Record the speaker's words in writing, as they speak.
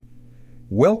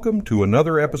Welcome to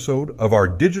another episode of our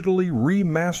digitally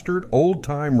remastered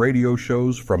old-time radio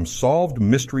shows from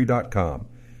SolvedMystery.com.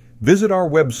 Visit our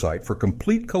website for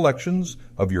complete collections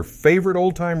of your favorite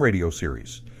old-time radio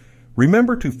series.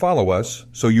 Remember to follow us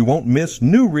so you won't miss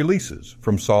new releases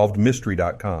from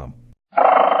SolvedMystery.com.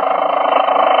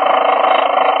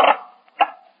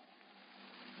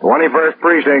 21st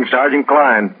Precinct, Sergeant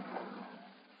Klein.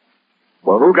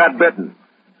 Well, who got bitten?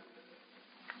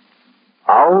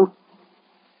 Owl?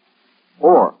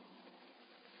 4.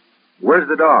 Where's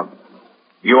the dog?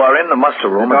 You are in the muster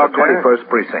room at the 21st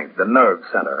Precinct, the nerve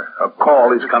center. A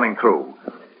call is coming through.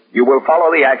 You will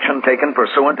follow the action taken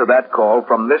pursuant to that call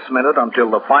from this minute until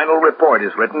the final report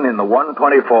is written in the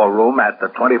 124 room at the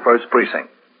 21st Precinct.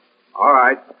 All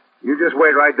right. You just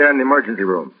wait right there in the emergency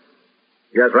room.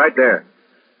 Yes, right there.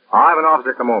 I'll have an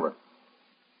officer come over.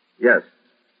 Yes.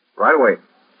 Right away.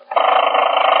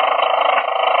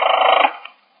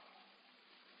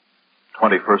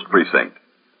 21st Precinct.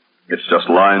 It's just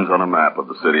lines on a map of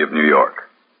the city of New York.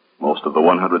 Most of the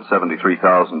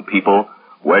 173,000 people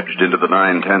wedged into the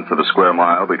 9/10 of a square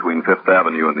mile between Fifth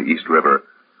Avenue and the East River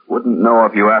wouldn't know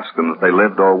if you asked them that they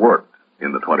lived or worked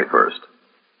in the 21st.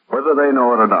 Whether they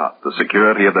know it or not, the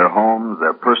security of their homes,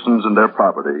 their persons, and their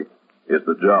property is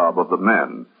the job of the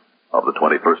men of the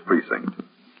 21st Precinct.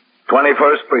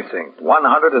 21st Precinct,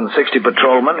 160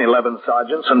 patrolmen, 11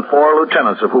 sergeants, and 4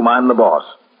 lieutenants, of whom I'm the boss.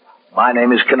 My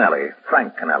name is Kennelly,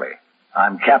 Frank Kennelly.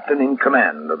 I'm captain in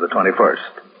command of the 21st.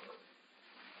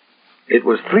 It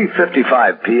was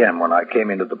 3:55 p.m. when I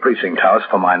came into the precinct house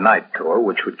for my night tour,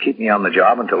 which would keep me on the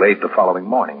job until 8 the following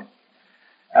morning.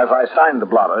 As I signed the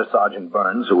blotter, Sergeant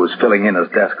Burns, who was filling in as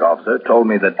desk officer, told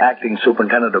me that acting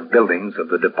superintendent of buildings of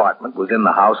the department was in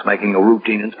the house making a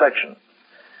routine inspection.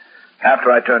 After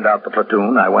I turned out the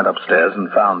platoon, I went upstairs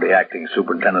and found the acting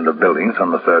superintendent of buildings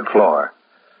on the 3rd floor.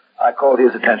 I called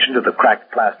his attention to the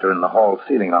cracked plaster in the hall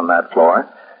ceiling on that floor,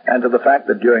 and to the fact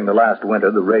that during the last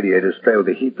winter the radiators failed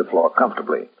to heat the floor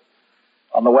comfortably.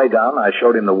 On the way down, I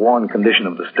showed him the worn condition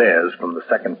of the stairs from the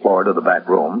 2nd floor to the back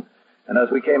room, and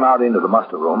as we came out into the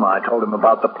muster room, I told him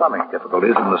about the plumbing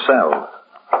difficulties in the cells.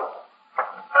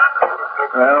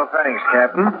 Well, thanks,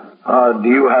 Captain. Do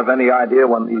you have any idea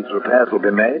when these repairs will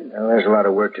be made? Well, there's a lot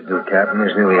of work to do, Captain.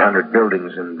 There's nearly 100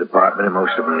 buildings in the department, and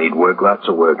most of them need work, lots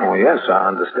of work. Oh, yes, I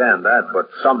understand that, but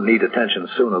some need attention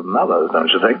sooner than others, don't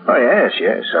you think? Oh, yes,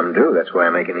 some do. That's why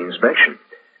I'm making the inspection.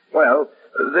 Well,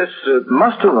 this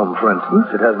muster room, for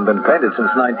instance, it hasn't been painted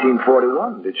since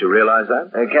 1941. Did you realize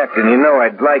that? Captain, you know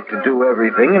I'd like to do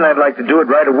everything, and I'd like to do it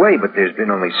right away, but there's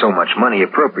been only so much money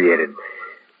appropriated.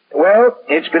 Well,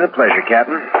 it's been a pleasure,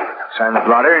 Captain. Sign the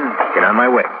blotter and get on my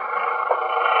way.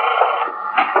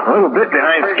 A little bit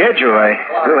behind schedule. I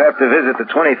still have to visit the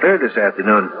 23rd this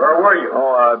afternoon. Where were you?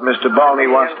 Mr. Balney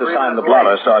wants to sign the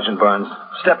blotter, Sergeant Burns.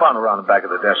 Step on around the back of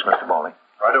the desk, Mr. Balney.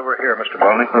 Right over here, Mr.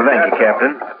 Balney. Well, thank you,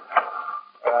 Captain.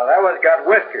 That one's got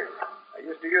whiskers. I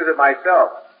used to use it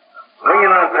myself. Bring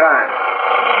it on time.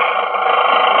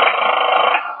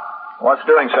 What's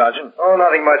doing, Sergeant? Oh,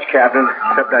 nothing much, Captain,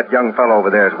 except that young fellow over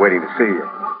there is waiting to see you.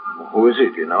 Who is he,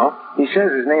 do you know? He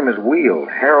says his name is Weald,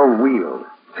 Harold Weald.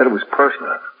 Said it was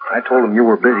personal. I told him you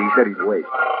were busy. He said he'd wait.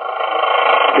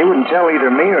 He wouldn't tell either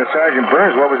me or Sergeant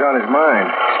Burns what was on his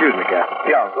mind. Excuse me, Captain.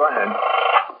 Yeah, go ahead.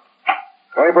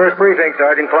 21st Precinct,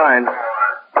 Sergeant Klein.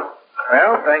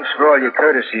 Well, thanks for all your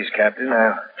courtesies, Captain.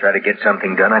 I'll try to get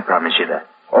something done, I promise you that.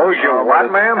 Oh, sure.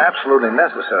 What, ma'am? Absolutely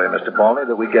necessary, Mr. Balney,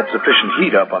 that we get sufficient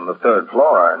heat up on the 3rd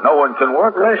floor. No one can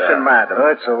work up there. Listen, madam. Oh,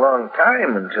 it's a long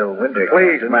time until winter.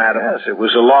 Please, madam. Yes, it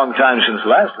was a long time since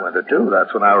last winter, too.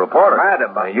 That's when I reported.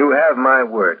 Madam, you have my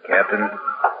word, Captain.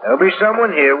 There'll be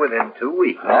someone here within 2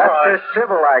 weeks. That's a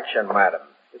civil action, madam.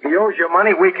 If he owes you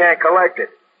money, we can't collect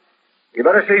it. You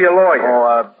better see your lawyer.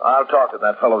 I'll talk to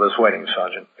that fellow that's waiting,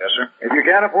 Sergeant. Yes, sir. If you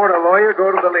can't afford a lawyer,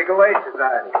 go to the Legal Aid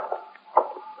Society.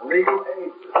 The Legal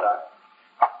Aid Society.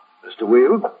 Mr.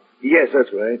 Weald? Yes,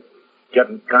 that's right.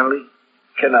 Captain Connolly?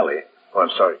 Kennelly. Oh, I'm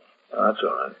sorry. Oh, that's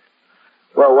all right.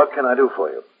 Well, what can I do for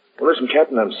you? Well, listen,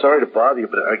 Captain, I'm sorry to bother you,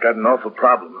 but I got an awful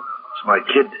problem. It's my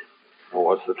kid. Well,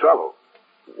 what's the trouble?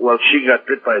 Well, she got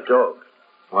bit by a dog.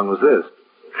 When was this?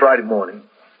 Friday morning.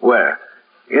 Where?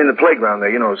 In the playground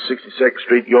there, 62nd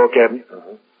Street, York Avenue.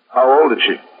 Uh-huh. How old is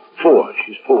she? 4.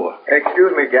 She's 4.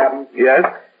 Excuse me, Captain. Yes?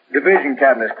 Division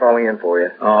captain is calling in for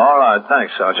you. Oh, all right.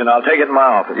 Thanks, Sergeant. I'll take it in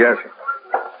my office. Yes, sir.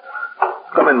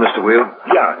 Come in, Mr. Weald.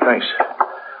 Yeah, thanks.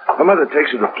 My mother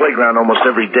takes her to the playground almost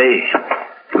every day.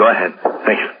 Go ahead.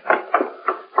 Thank you.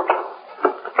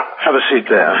 Have a seat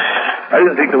there. I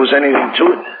didn't think there was anything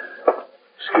to it.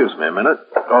 Excuse me a minute.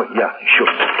 Oh, yeah,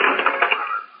 sure.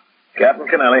 Captain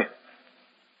Kennelly.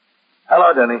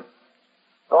 Hello, Denny.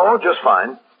 Oh, just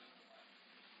fine.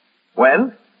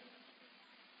 When?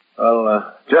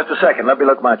 Well, just a second. Let me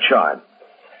look at my chart.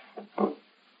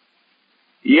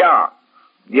 Yeah,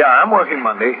 I'm working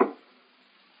Monday.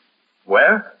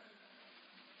 Where?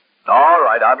 All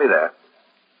right, I'll be there.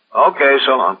 Okay,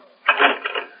 so long.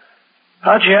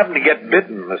 How'd you happen to get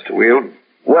bitten, Mr. Weald?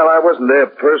 Well, I wasn't there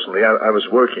personally. I was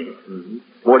working. Mm-hmm.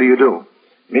 What do you do?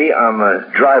 Me, I'm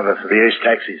a driver for the Ace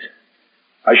Taxis.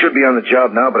 I should be on the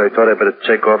job now, but I thought I'd better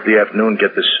take off the afternoon and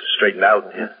get this straightened out.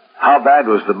 Yeah. How bad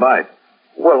was the bite?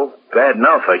 Well, bad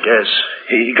enough, I guess.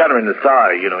 He got her in the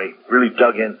thigh, you know. He really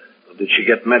dug in. Did she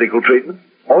get medical treatment?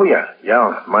 Oh,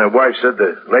 yeah. My wife said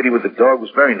the lady with the dog was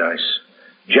very nice.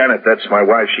 Janet, that's my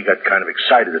wife, she got kind of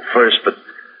excited at first, but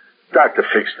doctor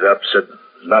fixed it up, said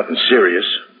nothing serious.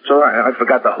 So I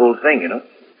forgot the whole thing, you know,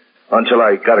 until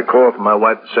I got a call from my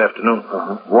wife this afternoon.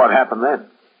 Uh-huh. What happened then?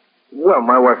 Well,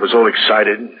 my wife was all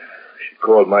excited. She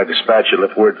called my dispatcher,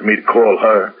 left word for me to call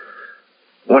her.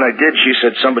 When I did, she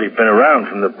said somebody had been around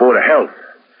from the Board of Health.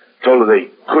 Told her they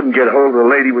couldn't get hold of the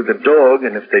lady with the dog,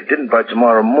 and if they didn't by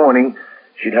tomorrow morning,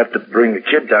 she'd have to bring the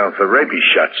kid down for rabies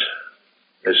shots.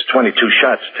 There's 22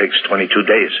 shots. Takes 22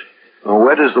 days. Well,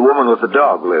 where does the woman with the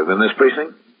dog live? In this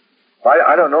precinct?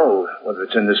 I don't know whether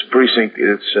it's in this precinct.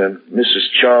 It's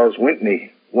Mrs. Charles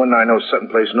Whitney, 190 Sutton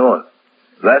Place North.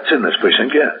 That's in this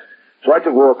precinct, yes. So I took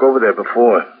a walk over there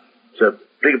before. It's a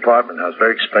big apartment house,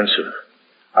 very expensive.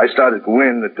 I started to go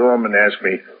in. The doorman asked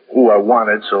me who I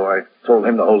wanted, so I told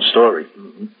him the whole story.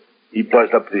 Mm-hmm. He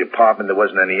buzzed up to the apartment. There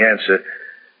wasn't any answer.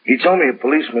 He told me a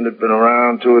policeman had been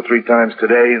around 2 or 3 times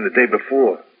today and the day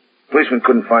before. Policeman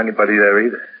couldn't find anybody there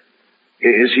either.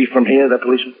 Is he from here, that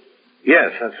policeman?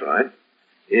 Yes, that's right.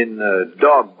 In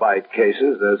dog bite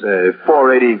cases, there's a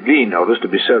 480V notice to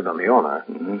be served on the owner.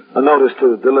 Mm-hmm. A notice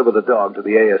to deliver the dog to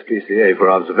the ASPCA for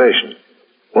observation.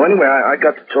 Well, anyway, I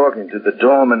got to talking to the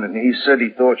doorman, and he said he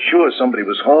thought sure somebody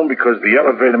was home because the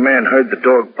elevator man heard the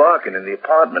dog barking in the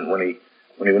apartment when he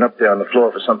went up there on the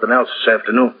floor for something else this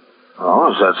afternoon.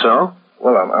 Oh, is that so?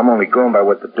 Well, I'm only going by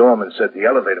what the doorman said the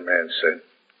elevator man said.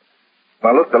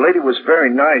 Now, look, the lady was very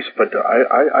nice, but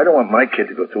I don't want my kid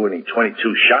to go through any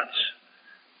 22 shots.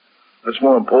 What's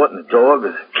more important, the dog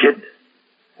or the kid?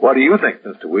 What do you think,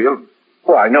 Mr. Weald?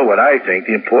 Well, I know what I think.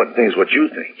 The important thing is what you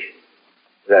think.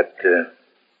 That,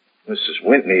 Mrs.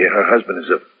 Whitney, her husband is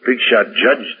a big-shot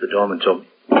judge, the doorman told me.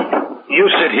 You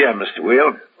sit here, Mr.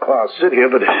 Weald. Oh, I'll sit here,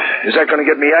 but is that going to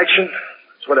get me action?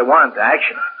 That's what I want,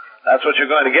 action. That's what you're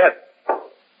going to get.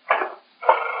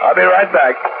 I'll be right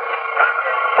back.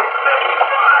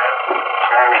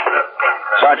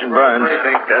 Sergeant Burns.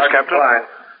 Yes, Captain.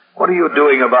 What are you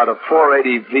doing about a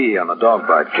 480V on the dog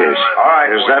bite case? All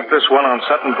right. Is that this one on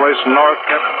Sutton Place North,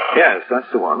 Captain? Yes, that's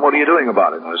the one. What are you doing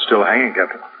about it? It's still hanging,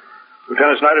 Captain.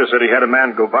 Lieutenant Snyder said he had a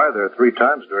man go by there 3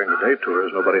 times during the day tour.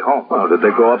 There's nobody home. Well, did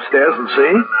they go upstairs and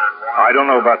see? I don't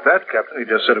know about that, Captain. He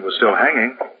just said it was still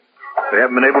hanging. They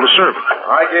haven't been able to serve it.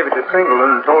 I gave it to Singleton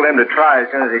and told him to try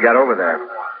as soon as he got over there.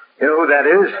 You know who that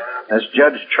is? That's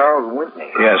Judge Charles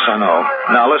Whitney. Yes, I know.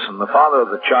 Now, listen, the father of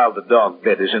the child the dog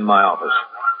bit is in my office.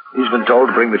 He's been told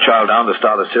to bring the child down to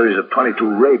start a series of 22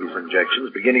 rabies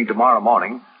injections beginning tomorrow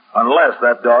morning, unless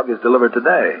that dog is delivered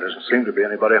today. There doesn't seem to be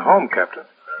anybody home, Captain.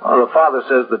 Well, the father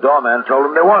says the doorman told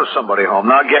him there was somebody home.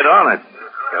 Now get on it.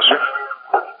 Yes, sir.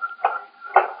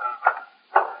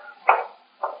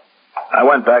 I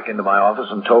went back into my office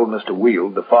and told Mr.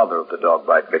 Weald, the father of the dog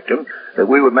bite victim, that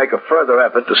we would make a further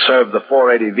effort to serve the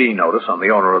 480V notice on the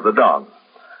owner of the dog.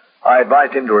 I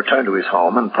advised him to return to his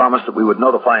home and promised that we would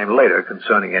notify him later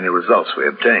concerning any results we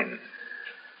obtained.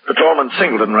 Patrolman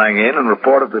Singleton rang in and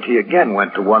reported that he again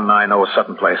went to 190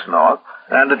 Sutton Place North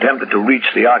and attempted to reach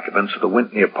the occupants of the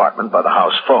Whitney apartment by the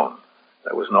house phone.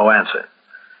 There was no answer.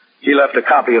 He left a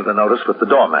copy of the notice with the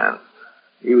doorman.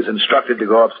 He was instructed to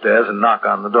go upstairs and knock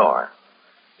on the door.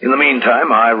 In the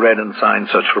meantime, I read and signed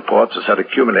such reports as had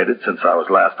accumulated since I was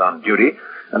last on duty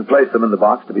and placed them in the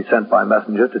box to be sent by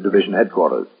messenger to division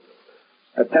headquarters.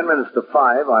 At 10 minutes to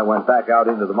 5, I went back out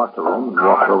into the muster room and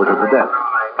walked over to the desk.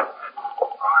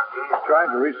 He's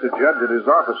trying to reach the judge at his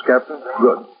office, Captain.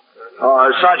 Good.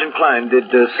 Sergeant Klein,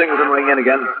 did Singleton ring in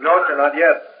again? No, sir, not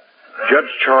yet. Judge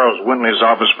Charles Whitney's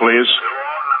office, please.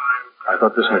 I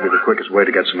thought this might be the quickest way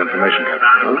to get some information,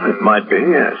 Captain. Well, it might be,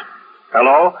 yes.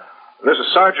 Hello? This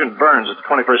is Sergeant Burns at the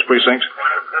 21st Precinct.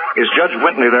 Is Judge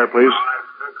Whitney there, please?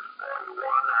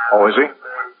 Oh, is he?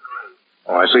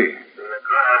 Oh, I see.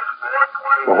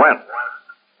 Well, when?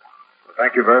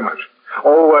 Thank you very much.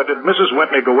 Oh, did Mrs.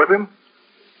 Whitney go with him?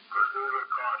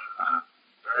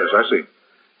 Yes, I see.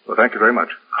 Well, thank you very much.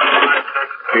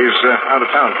 He's out of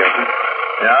town, Captain.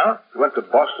 Yeah? He went to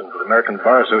Boston for the American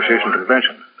Bar Association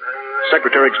convention.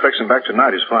 Secretary expects him back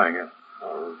tonight. He's flying in.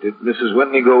 Did Mrs.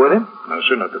 Whitney go with him? No,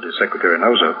 sir, not that the secretary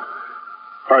knows of.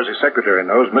 As far as the secretary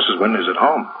knows, Mrs. Whitney's at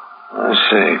home. I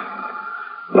see.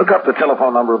 Look up the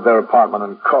telephone number of their apartment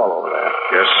and call over there.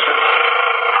 Yes, sir.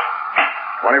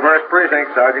 21st Precinct,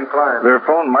 Sergeant Klein. Their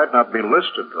phone might not be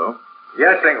listed, though.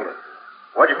 Yes, Singleton.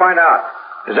 What'd you find out?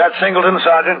 Is that Singleton,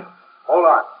 Sergeant? Hold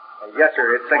on. Yes,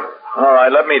 sir, it's Singleton. All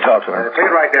right, let me talk to him. Please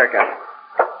right there, Captain.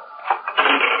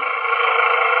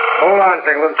 Hold on,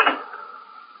 Singleton.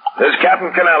 This is Captain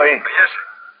Kennelly. Yes, sir.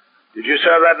 Did you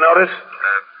serve that notice?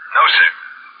 No, sir.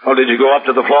 Well, did you go up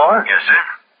to the floor? Yes, sir.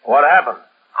 What happened?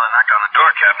 Well, I knocked on the door,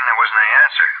 Captain. There wasn't any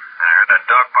answer. Then I heard that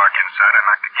dog bark inside. I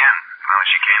knocked again. Finally,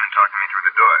 she came and talked to me through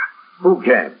the door. Who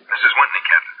came? Mrs. Whitney,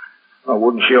 Captain. Oh,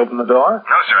 wouldn't she open the door?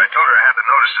 No, sir. I told her I had the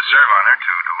notice to serve on her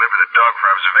to deliver the dog for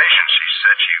observation. She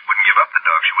said she wouldn't give up the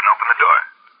dog. She wouldn't open the door.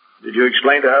 Did you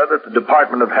explain to her that the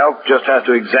Department of Health just has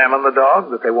to examine the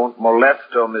dog, that they won't molest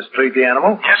or mistreat the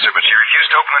animal? Yes, sir, but she refused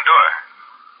to open the door.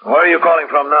 Where are you calling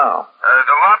from now?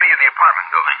 The lobby of the apartment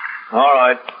building. All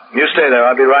right. You stay there.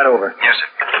 I'll be right over. Yes, sir.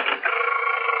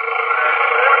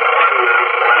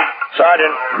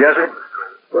 Sergeant. Yes, sir.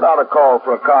 Put out a call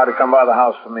for a car to come by the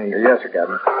house for me. Yes, sir,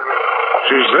 Captain.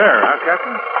 She's there, huh,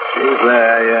 Captain? She's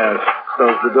there, yes.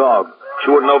 So's the dog. She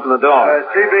wouldn't open the door.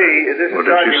 CB, this is Well,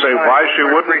 did she say why she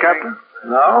wouldn't, Captain?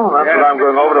 No, that's what I'm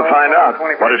going over to find out.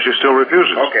 What if she still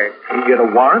refuses? Okay. You get a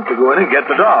warrant to go in and get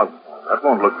the dog. That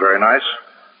won't look very nice.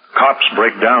 Cops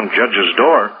break down judge's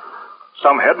door.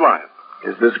 Some headline.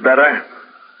 Is this better?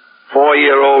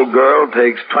 4-year-old girl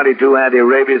takes 22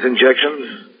 anti-rabies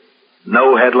injections.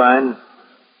 No headline.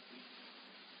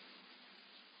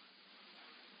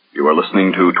 You are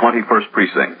listening to 21st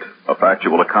Precinct, a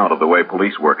factual account of the way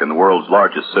police work in the world's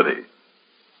largest city.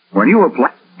 When you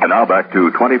apply... And now back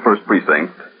to 21st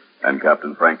Precinct and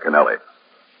Captain Frank Kennelly.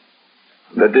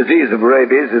 The disease of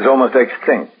rabies is almost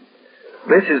extinct.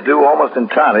 This is due almost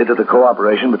entirely to the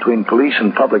cooperation between police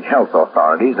and public health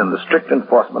authorities and the strict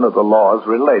enforcement of the laws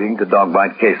relating to dog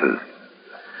bite cases.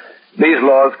 These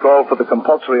laws call for the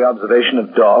compulsory observation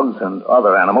of dogs and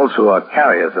other animals who are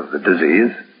carriers of the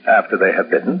disease after they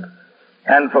have bitten,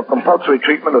 and for compulsory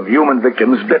treatment of human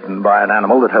victims bitten by an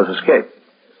animal that has escaped.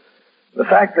 The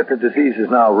fact that the disease is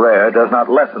now rare does not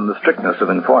lessen the strictness of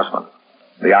enforcement.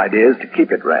 The idea is to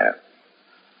keep it rare.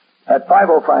 At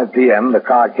 5:05 p.m., the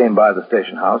car came by the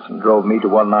station house and drove me to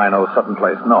 190 Sutton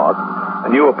Place North, a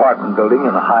new apartment building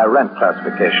in a high rent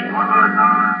classification.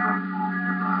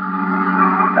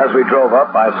 As we drove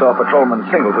up, I saw Patrolman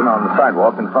Singleton on the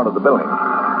sidewalk in front of the building.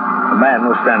 A man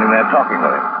was standing there talking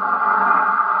with him.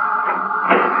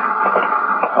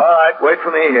 All right, wait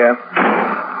for me here.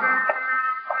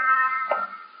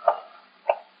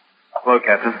 Hello,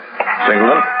 Captain.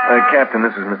 Singleton? Captain,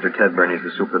 this is Mr. Tedburn. He's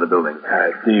the super of the building.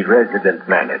 The resident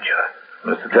manager.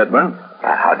 Mr. Tedburn?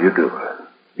 How do you do?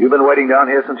 You've been waiting down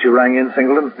here since you rang in,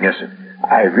 Singleton? Yes, sir.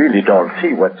 I really don't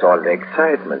see what's all the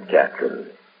excitement, Captain.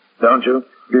 Don't you?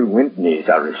 The Whitneys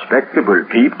are respectable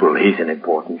people. He's an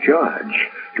important judge.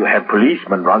 To have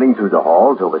policemen running through the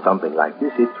halls over something like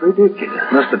this, it's ridiculous.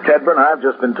 Mr. Tedburn, I've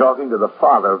just been talking to the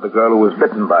father of the girl who was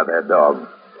bitten by that dog.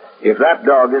 If that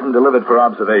dog isn't delivered for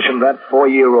observation, that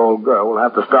 4-year-old girl will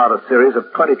have to start a series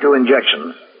of 22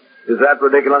 injections. Is that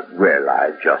ridiculous? Well,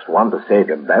 I just want to save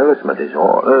embarrassment is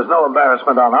all. There's no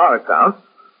embarrassment on our account.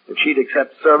 If she'd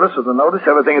accept service with the notice,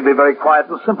 everything would be very quiet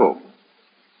and simple.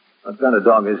 What kind of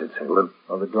dog is it, Singleton?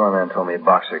 Well, the doorman told me a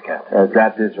boxer, Captain.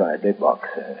 That is right, a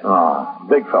boxer. Oh,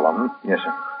 big fellow, huh? Yes,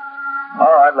 sir.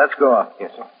 All right, let's go up.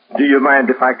 Yes, sir. Do you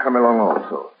mind if I come along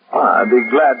also? I'd be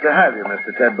glad to have you,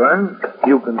 Mr. Tedburn.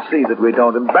 You can see that we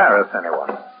don't embarrass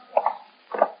anyone.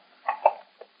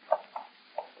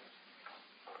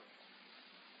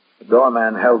 The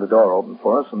doorman held the door open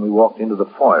for us, and we walked into the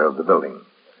foyer of the building.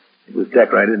 It was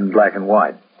decorated in black and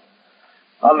white.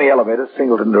 On the elevator,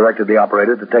 Singleton directed the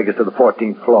operator to take us to the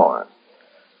 14th floor.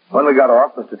 When we got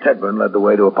off, Mr. Tedburn led the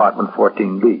way to apartment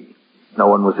 14B. No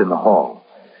one was in the hall.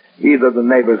 Either the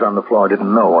neighbors on the floor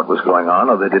didn't know what was going on,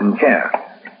 or they didn't care.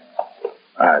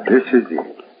 This is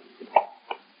it.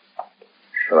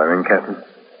 Shall I ring, Captain?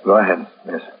 Go ahead.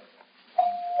 Yes, sir.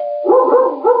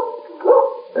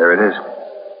 There it is.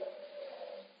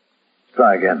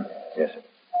 Try again. Yes, sir.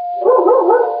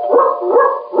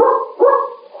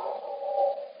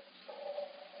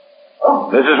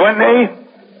 This is Whitney.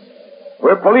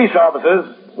 We're police officers.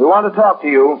 We want to talk to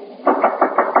you.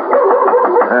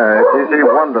 It is a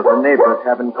wonder the neighbors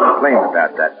haven't complained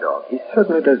about that dog. He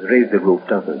certainly does raise the roof,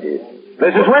 doesn't he?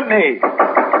 This is Whitney.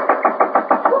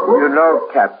 You know,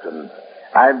 Captain,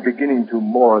 I'm beginning to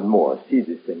more and more see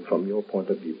this thing from your point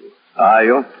of view. Are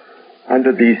you?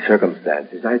 Under these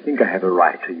circumstances, I think I have a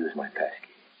right to use my passkey.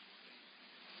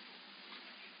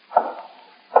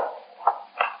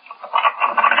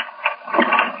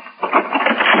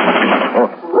 Oh,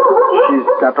 she's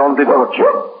got on the door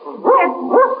chain.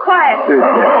 Quiet.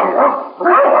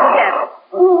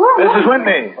 Mrs.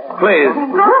 Whitney, please.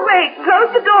 Go away.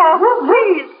 Close the door.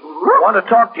 Please. I want to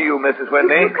talk to you, Mrs.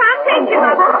 Whitney. You can't take him.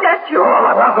 I won't let you.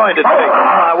 I'm not going to take him.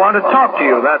 I want to talk to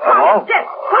you, that's all. Jeff,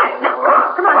 quiet.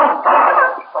 Now, come on.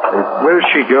 Where's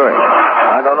she going?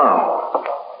 I don't know.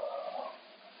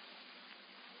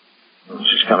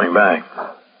 She's coming back.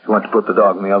 She went to put the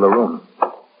dog in the other room.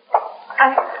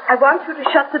 I want you to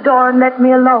shut the door and let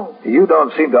me alone. You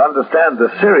don't seem to understand the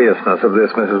seriousness of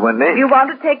this, Mrs. Whitney. You want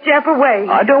to take Jeff away.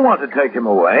 I don't want to take him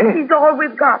away. He's all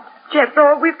we've got. Jeff's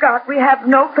all we've got. We have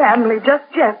no family, just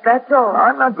Jeff, that's all.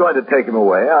 I'm not going to take him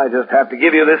away. I just have to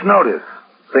give you this notice.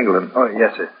 Singleton. Oh,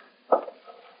 yes, sir.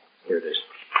 Here it is.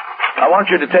 I want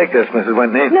you to take this, Mrs.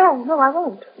 Whitney. No, I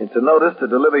won't. It's a notice to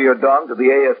deliver your dog to the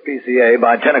ASPCA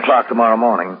by 10 o'clock tomorrow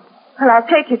morning. Well, I'll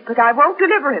take it, but I won't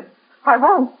deliver him. I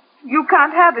won't. You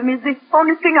can't have him. He's the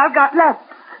only thing I've got left.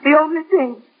 The only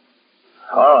thing.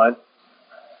 All right.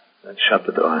 Let's shut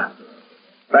the door.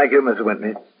 Thank you, Mrs.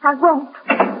 Whitney. I won't.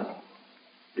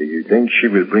 Do you think she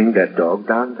will bring that dog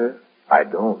down there? I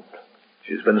don't.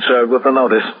 She's been served with the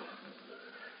notice.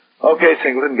 Okay,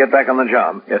 Singleton, get back on the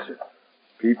job. Yes, sir.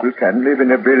 People can live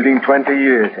in a building 20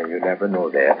 years, and you never know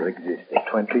they ever existed.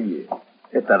 20 years.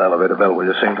 Hit that elevator bell, will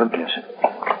you, Singleton? Yes, sir.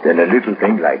 Then a little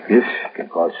thing like this can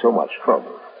cause so much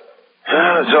trouble.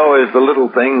 It's always the little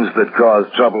things that cause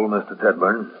trouble, Mr.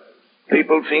 Tedburn.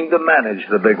 People seem to manage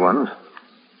the big ones.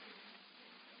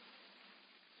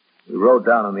 We rode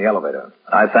down in the elevator.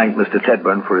 I thanked Mr.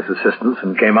 Tedburn for his assistance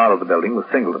and came out of the building with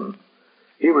Singleton.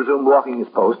 He resumed walking his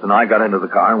post, and I got into the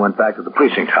car and went back to the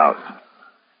precinct house.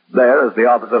 There, as the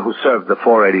officer who served the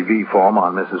 480V form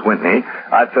on Mrs. Whitney,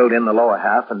 I filled in the lower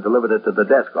half and delivered it to the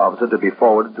desk officer to be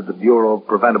forwarded to the Bureau of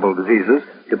Preventable Diseases,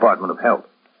 Department of Health.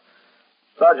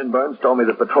 Sergeant Burns told me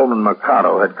that Patrolman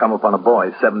Mercado had come upon a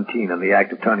boy, 17, in the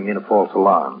act of turning in a false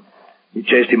alarm. He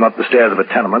chased him up the stairs of a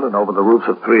tenement and over the roofs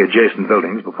of 3 adjacent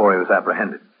buildings before he was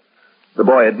apprehended. The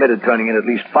boy admitted turning in at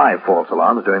least 5 false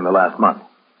alarms during the last month.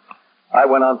 I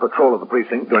went on patrol of the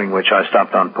precinct, during which I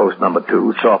stopped on post number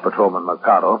 2, saw Patrolman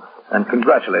Mercado, and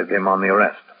congratulated him on the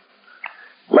arrest.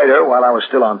 Later, while I was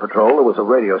still on patrol, there was a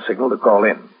radio signal to call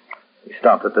in. He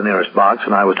stopped at the nearest box,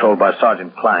 and I was told by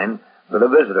Sergeant Klein that a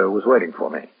visitor was waiting for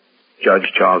me, Judge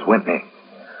Charles Whitney.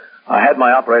 I had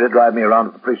my operator drive me around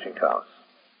to the precinct house.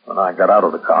 When I got out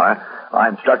of the car, I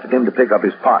instructed him to pick up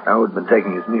his partner who had been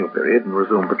taking his meal period and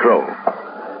resume patrol.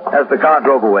 As the car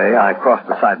drove away, I crossed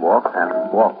the sidewalk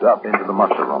and walked up into the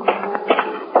muster room.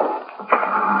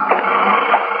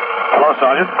 Hello,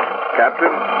 Sergeant.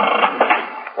 Captain.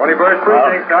 21st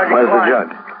Precinct, Sergeant Where's the Klein.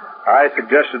 judge? I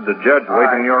suggested the judge wait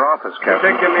in your office,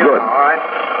 Captain. Good. All right.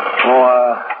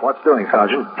 What's doing,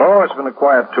 Sergeant? Oh, it's been a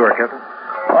quiet tour, Captain.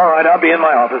 All right, I'll be in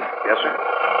my office. Yes, sir.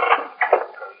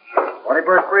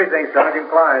 21st Precinct, Sergeant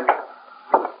Klein.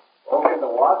 Over in the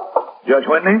what? Judge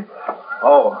Whitney?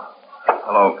 Oh,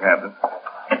 hello, Captain.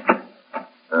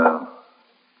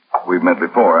 We've met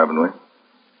before, haven't we?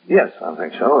 Yes, I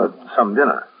think so, at some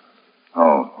dinner.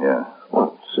 Oh, yeah.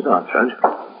 Well, sit down, Judge.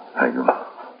 Thank you.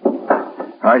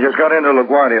 I just got into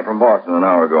LaGuardia from Boston an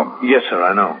hour ago. Yes, sir,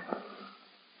 I know.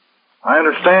 I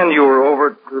understand you were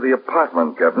over to the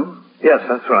apartment, Captain. Yes,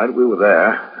 that's right. We were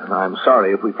there. And I'm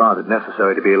sorry if we found it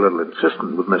necessary to be a little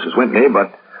insistent with Mrs. Whitney,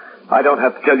 but I don't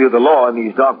have to tell you the law in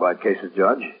these dog bite cases,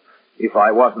 Judge. If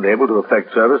I wasn't able to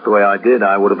effect service the way I did,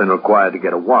 I would have been required to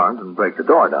get a warrant and break the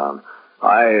door down.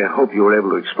 I hope you were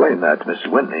able to explain that to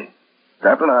Mrs. Whitney.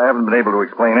 Captain, I haven't been able to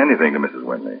explain anything to Mrs.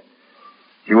 Whitney.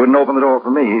 She wouldn't open the door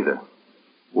for me either.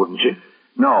 Wouldn't she?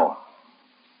 No.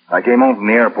 I came home from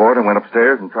the airport and went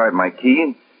upstairs and tried my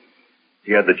key.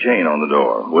 She had the chain on the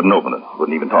door. Wouldn't open it.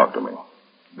 Wouldn't even talk to me.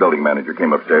 Building manager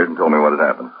came upstairs and told me what had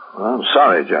happened. Well, I'm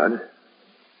sorry, Judge.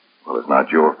 Well, it's not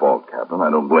your fault, Captain. I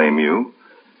don't blame you.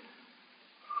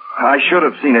 I should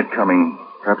have seen it coming.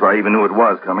 Perhaps I even knew it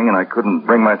was coming, and I couldn't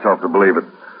bring myself to believe it.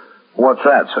 What's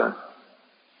that, sir?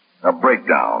 A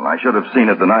breakdown. I should have seen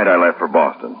it the night I left for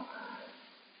Boston.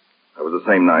 That was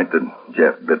the same night that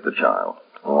Jeff bit the child.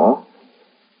 Oh?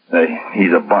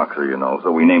 He's a boxer, you know,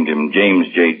 so we named him James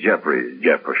J. Jeffries,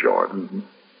 Jeff for short. Mm-hmm.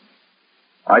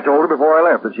 I told her before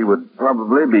I left that she would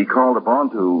probably be called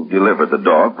upon to deliver the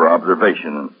dog for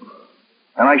observation.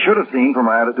 And I should have seen from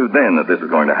my attitude then that this was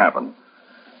going to happen.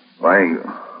 I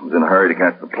was in a hurry to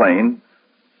catch the plane.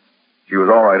 She was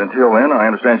all right until then. I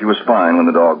understand she was fine when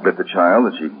the dog bit the child,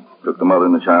 that she took the mother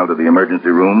and the child to the emergency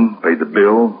room, paid the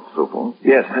bill, so forth.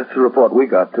 Yes, that's the report we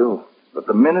got, too. But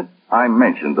the minute I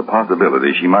mentioned the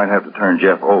possibility she might have to turn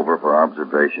Jeff over for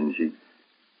observation, she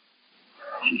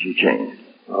changed.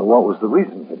 Well, what was the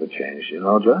reason for the change? You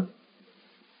know, Judge?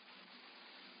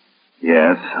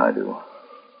 Yes, I do.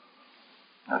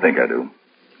 I think I do.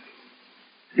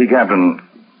 See, Captain,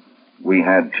 we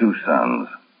had two sons,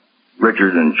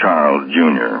 Richard and Charles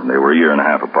Jr. They were a year and a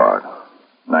half apart,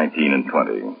 19 and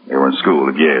 20. They were in school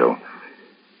at Yale.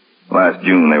 Last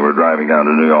June, they were driving down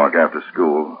to New York after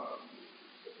school.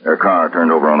 Their car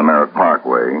turned over on the Merritt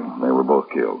Parkway. They were both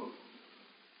killed.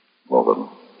 Both of them.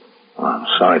 Well, I'm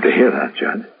sorry to hear that,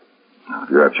 Judge. If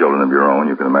you have children of your own,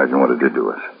 you can imagine what it did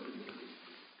to us.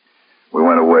 We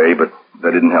went away, but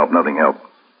that didn't help. Nothing helped.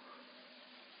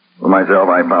 For myself,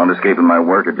 I found escaping my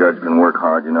work. A judge can work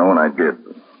hard, you know, and I did.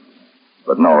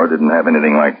 But Nora didn't have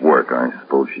anything like work, I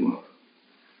suppose.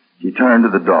 She turned to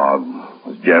the dog,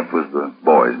 as Jeff was the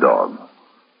boy's dog.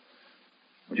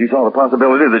 When she saw the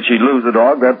possibility that she'd lose the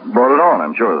dog, that brought it on.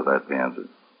 I'm sure that's the answer.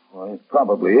 Well, it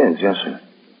probably is, yes, sir.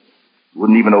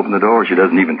 Wouldn't even open the door. She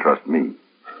doesn't even trust me.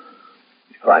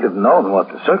 If I'd have known what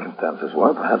the circumstances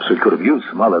were, perhaps we could have used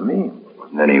some other means.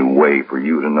 Wasn't any way for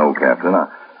you to know, Captain.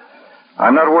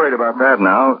 I'm not worried about that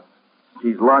now.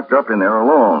 She's locked up in there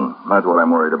alone. That's what I'm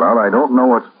worried about. I don't know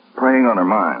what's preying on her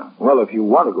mind. Well, if you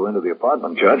want to go into the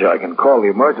apartment, Judge, I can call the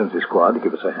emergency squad to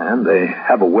give us a hand. They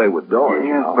have a way with doors.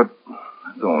 Yes, but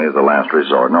it's only as a last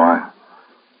resort. No,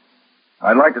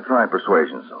 I'd like to try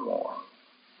persuasion some more.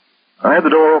 I had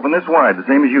the door open this wide, the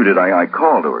same as you did. I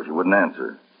called to her. She wouldn't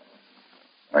answer.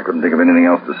 I couldn't think of anything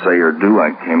else to say or do.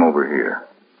 I came over here.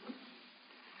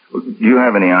 Do you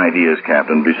have any ideas,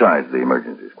 Captain, besides the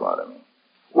emergency squad?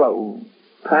 Well,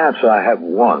 perhaps I have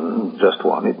one, just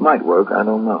one. It might work. I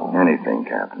don't know. Anything,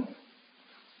 Captain.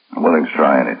 I'm willing to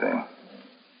try anything.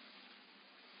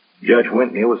 Judge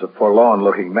Whitney was a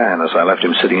forlorn-looking man as I left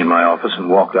him sitting in my office and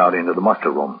walked out into the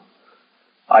muster room.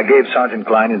 I gave Sergeant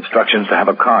Klein instructions to have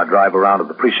a car drive around to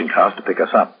the precinct house to pick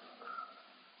us up.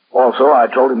 Also, I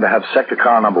told him to have sector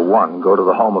car number 1 go to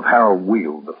the home of Harold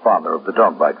Weald, the father of the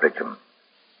dog bite victim.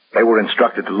 They were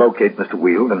instructed to locate Mr.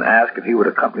 Weald and ask if he would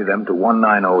accompany them to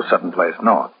 190 Sutton Place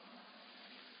North.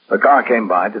 The car came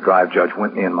by to drive Judge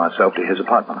Whitney and myself to his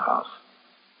apartment house.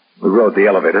 We rode the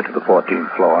elevator to the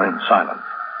 14th floor in silence.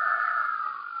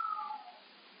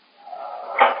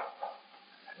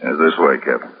 Is this way,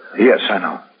 Captain? Yes, I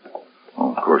know.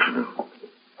 Oh, of course you do.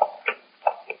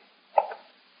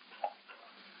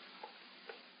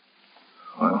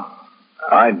 Well,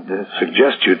 I'd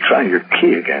suggest you try your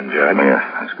key again, Judge.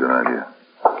 Yeah, that's a good idea.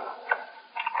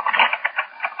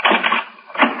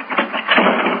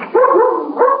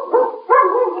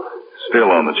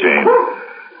 Still on the chain.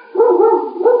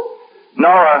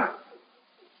 Nora!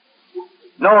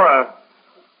 Nora!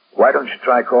 Why don't you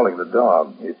try calling the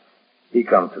dog? If he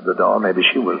comes to the door, maybe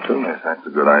she will, too. Yes, that's a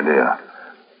good idea.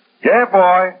 Jeff,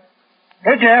 boy!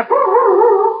 Hey, Jeff!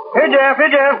 Hey, Jeff! Hey,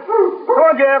 Jeff! Come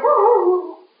on, Jeff!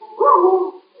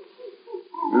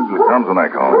 Usually comes when I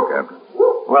call him, Captain.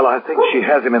 Well, I think she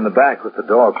has him in the back with the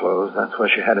door closed. That's where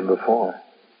she had him before.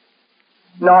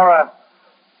 Nora!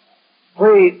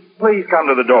 Please come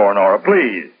to the door, Nora,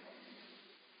 please.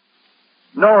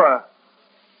 Nora!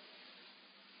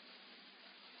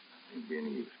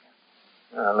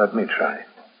 Let me try.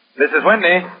 Mrs.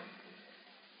 Whitney.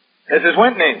 Mrs.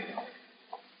 Whitney.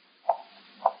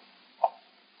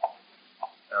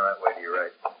 All right, wait till you're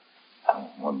right.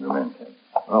 One minute, Captain.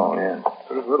 Oh, yeah.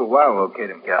 Took us a little while to locate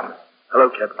him, Captain. Hello,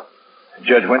 Captain.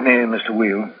 Judge Whitney and Mr.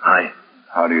 Weald. Hi.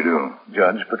 How do you do?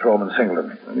 Judge, Patrolman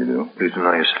Singleton. How do you do? Pleased to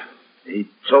know you, sir. He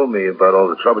told me about all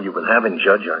the trouble you've been having,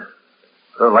 Judge. I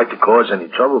don't like to cause any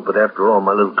trouble, but after all,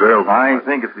 my little girl... I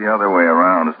think it's the other way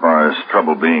around as far as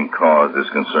trouble being caused is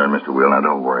concerned, Mr. Will. Now,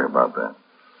 don't worry about that.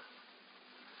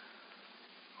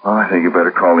 Well, I think you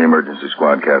better call the emergency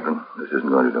squad, Captain. This isn't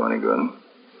going to do any good.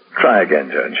 Try again,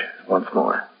 Judge. Once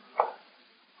more.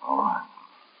 All right.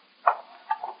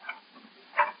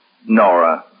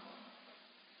 Nora.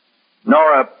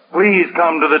 Nora, please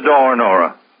come to the door,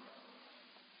 Nora.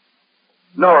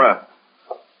 Nora.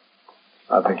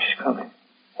 I think she's coming.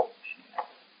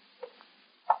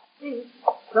 Please,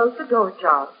 close the door,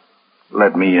 Charles.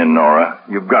 Let me in, Nora.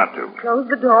 You've got to. Close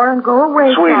the door and go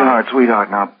away, Sweetheart,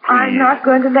 now, please. I'm not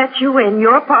going to let you in.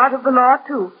 You're part of the law,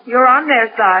 too. You're on their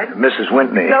side. Mrs.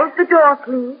 Whitney. Close the door,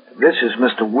 please. This is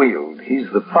Mr. Weald. He's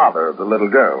the father of the little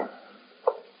girl.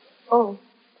 Oh,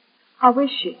 how is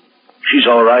she? She's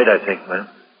all right, I think, ma'am.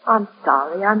 I'm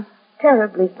sorry. I'm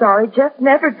terribly sorry. Jeff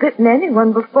never bitten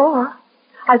anyone before.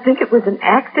 I think it was an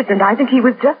accident. I think he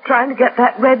was just trying to get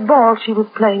that red ball she was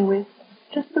playing with.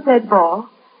 Just the red ball.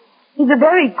 He's a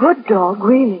very good dog,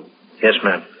 really. Yes,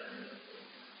 ma'am.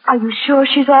 Are you sure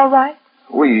she's all right?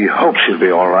 We hope she'll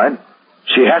be all right.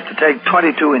 She has to take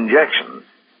 22 injections.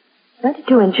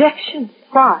 22 injections?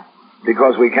 Why?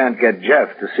 Because we can't get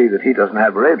Jeff to see that he doesn't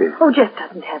have rabies. Oh, Jeff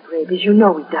doesn't have rabies. You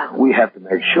know he doesn't. We have to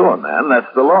make sure, ma'am.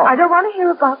 That's the law. I don't want to hear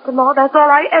about the law. That's all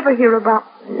I ever hear about.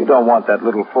 You don't want that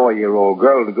little 4-year-old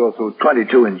girl to go through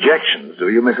 22 injections, do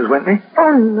you, Mrs. Whitney?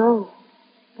 Oh, no.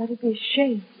 That'd be a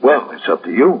shame. Well, it's up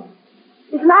to you.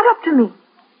 It's not up to me.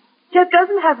 Jeff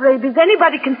doesn't have rabies.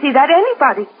 Anybody can see that.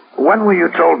 Anybody. When were you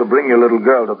told to bring your little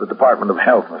girl to the Department of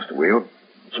Health, Mr. Wheel?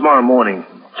 Tomorrow morning,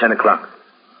 10 o'clock.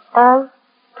 All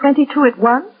 22 at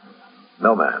once?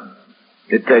 No, ma'am.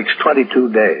 It takes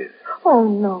 22 days. Oh,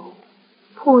 no.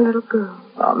 Poor little girl.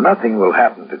 Now, nothing will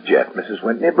happen to Jeff, Mrs.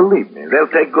 Whitney. Believe me. They'll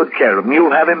take good care of him.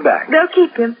 You'll have him back. They'll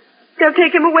keep him. They'll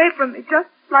take him away from me, just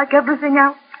like everything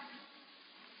else.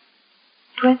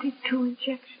 22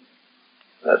 injections.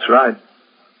 That's right.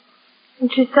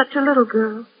 And she's such a little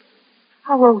girl.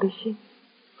 How old is she?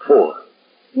 4.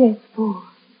 Yes, 4.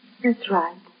 That's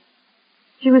right.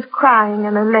 She was crying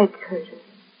and her leg hurt her.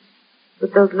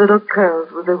 With those little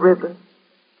curls with a ribbon.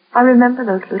 I remember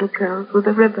those little curls with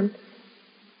a ribbon.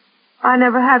 I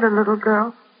never had a little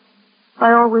girl.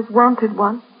 I always wanted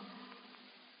one.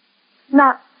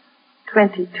 Not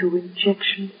 22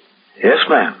 injections. Yes,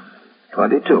 ma'am.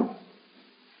 22.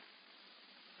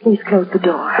 Please close the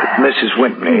door. Mrs.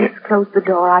 Whitney. Please close the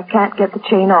door. I can't get the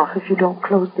chain off if you don't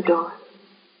close the door.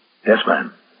 Yes,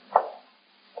 ma'am.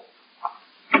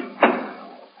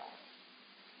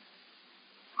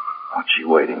 What's she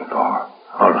waiting for?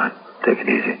 All right. Take it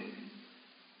easy.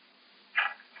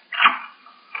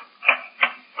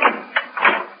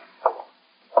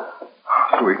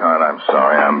 Sweetheart, I'm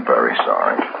sorry. I'm very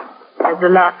sorry. There's a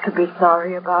lot to be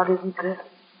sorry about, isn't there?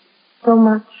 So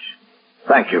much.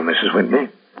 Thank you, Mrs. Whitney.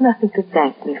 Nothing to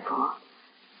thank me for.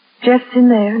 Jeff's in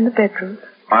there in the bedroom.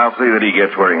 I'll see that he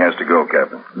gets where he has to go,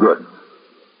 Captain. Good.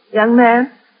 Young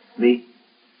man? Me?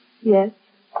 Yes.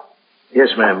 Yes,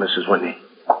 ma'am, Mrs. Whitney.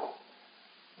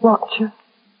 Watch her.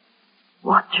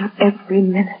 Watch her every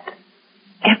minute.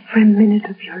 Every minute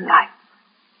of your life.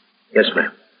 Yes,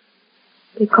 ma'am.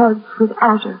 Because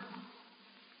without her,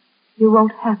 you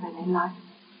won't have any life.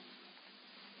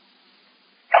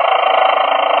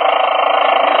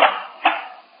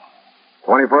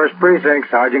 '21st Precinct,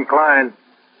 Sergeant Klein.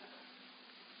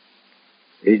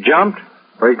 He jumped,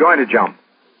 or he's going to jump?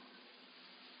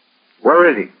 Where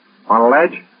is he? On a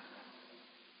ledge?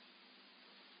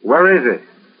 Where is it?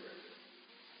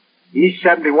 East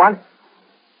 71?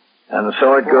 And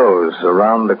so it goes,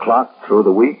 around the clock, through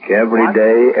the week, every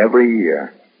day, every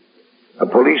year. A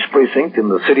police precinct in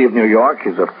the city of New York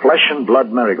is a flesh and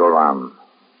blood merry-go-round.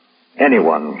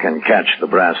 Anyone can catch the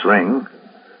brass ring,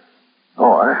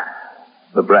 or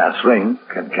the brass ring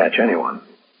can catch anyone.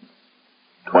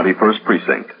 21st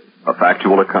Precinct, a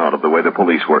factual account of the way the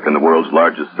police work in the world's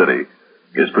largest city,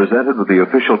 is presented with the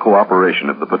official cooperation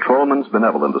of the Patrolmen's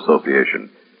Benevolent Association,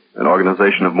 an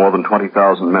organization of more than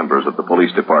 20,000 members of the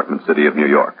Police Department, City of New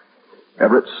York.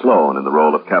 Everett Sloan in the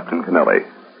role of Captain Kennelly.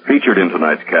 Featured in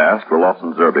tonight's cast were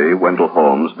Lawson Zerbe, Wendell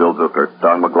Holmes, Bill Zuckert,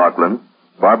 Don McLaughlin,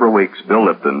 Barbara Weeks, Bill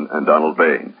Lipton, and Donald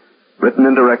Bain. Written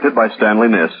and directed by Stanley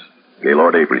Niss.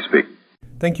 Gaylord Avery speaking.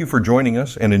 Thank you for joining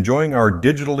us and enjoying our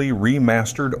digitally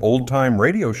remastered old-time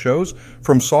radio shows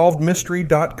from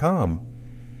SolvedMystery.com.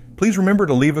 Please remember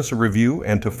to leave us a review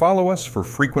and to follow us for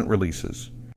frequent releases.